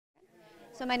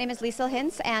So my name is Lisel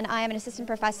Hintz, and I am an assistant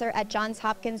professor at Johns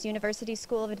Hopkins University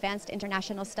School of Advanced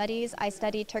International Studies. I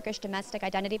study Turkish domestic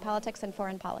identity politics and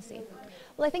foreign policy.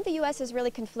 Well, I think the U.S. is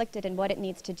really conflicted in what it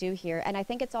needs to do here, and I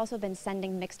think it's also been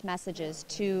sending mixed messages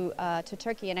to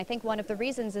Turkey. And I think one of the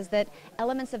reasons is that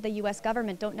elements of the U.S.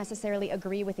 government don't necessarily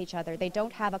agree with each other. They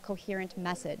don't have a coherent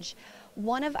message.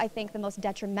 One of, I think, the most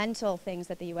detrimental things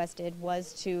that the U.S. did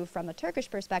was to, from a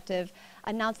Turkish perspective,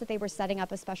 announce that they were setting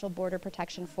up a special border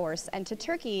protection force. And to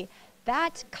Turkey,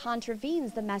 that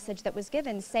contravenes the message that was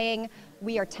given, saying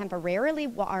we are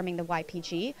temporarily arming the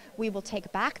YPG, we will take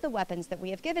back the weapons that we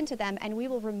have given to them, and we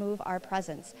will remove our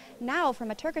presence. Now,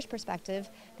 from a Turkish perspective,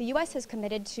 the U.S. has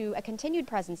committed to a continued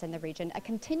presence in the region, a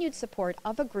continued support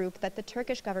of a group that the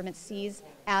Turkish government sees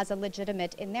as a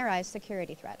legitimate, in their eyes,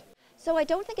 security threat. So I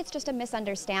don't think it's just a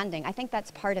misunderstanding. I think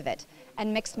that's part of it,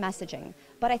 and mixed messaging.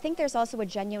 But I think there's also a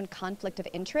genuine conflict of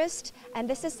interest, and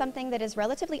this is something that is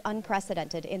relatively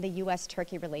unprecedented in the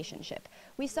U.S.-Turkey relationship.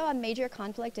 We saw a major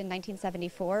conflict in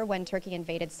 1974 when Turkey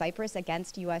invaded Cyprus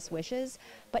against U.S. wishes,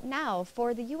 but now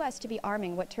for the U.S. to be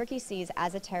arming what Turkey sees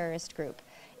as a terrorist group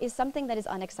is something that is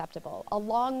unacceptable,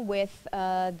 along with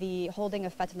the holding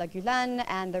of Fethullah Gülen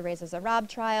and the Reza Zarrab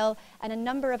trial and a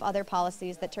number of other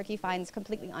policies that Turkey finds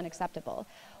completely unacceptable.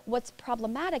 What's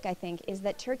problematic, I think, is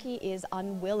that Turkey is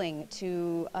unwilling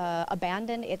to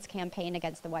abandon its campaign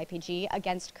against the YPG,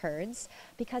 against Kurds,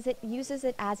 because it uses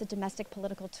it as a domestic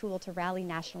political tool to rally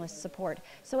nationalist support.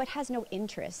 So it has no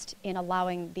interest in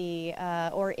allowing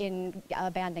or in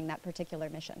abandoning that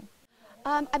particular mission.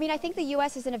 I think the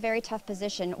U.S. is in a very tough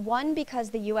position. One,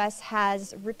 because the U.S.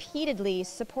 has repeatedly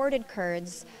supported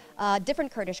Kurds,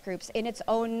 different Kurdish groups, in its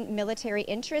own military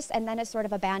interests, and then has sort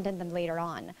of abandoned them later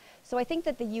on. So I think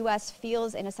that the U.S.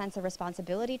 feels, in a sense, a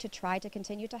responsibility to try to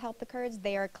continue to help the Kurds.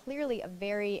 They are clearly a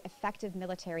very effective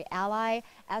military ally,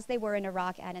 as they were in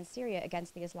Iraq and in Syria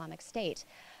against the Islamic State.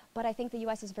 But I think the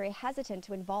U.S. is very hesitant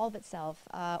to involve itself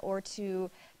or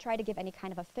to try to give any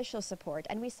kind of official support.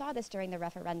 And we saw this during the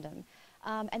referendum.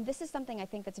 And this is something I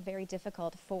think that's very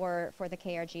difficult for the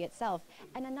KRG itself.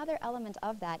 And another element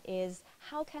of that is,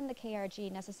 how can the KRG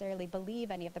necessarily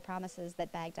believe any of the promises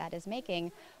that Baghdad is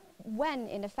making when,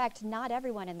 in effect, not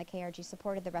everyone in the KRG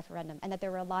supported the referendum, and that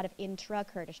there were a lot of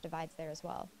intra-Kurdish divides there as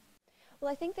well?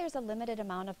 Well, I think there's a limited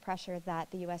amount of pressure that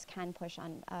the U.S. can push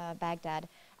on Baghdad,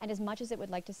 and as much as it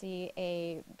would like to see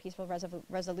a peaceful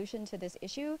resolution to this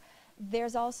issue,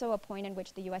 there's also a point in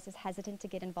which the U.S. is hesitant to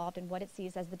get involved in what it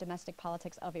sees as the domestic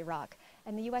politics of Iraq.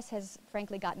 And the U.S. has,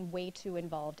 frankly, gotten way too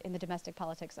involved in the domestic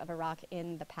politics of Iraq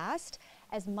in the past.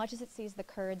 As much as it sees the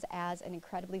Kurds as an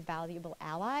incredibly valuable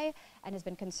ally and has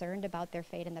been concerned about their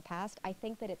fate in the past, I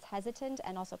think that it's hesitant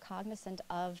and also cognizant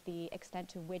of the extent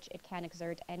to which it can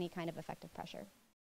exert any kind of effective pressure.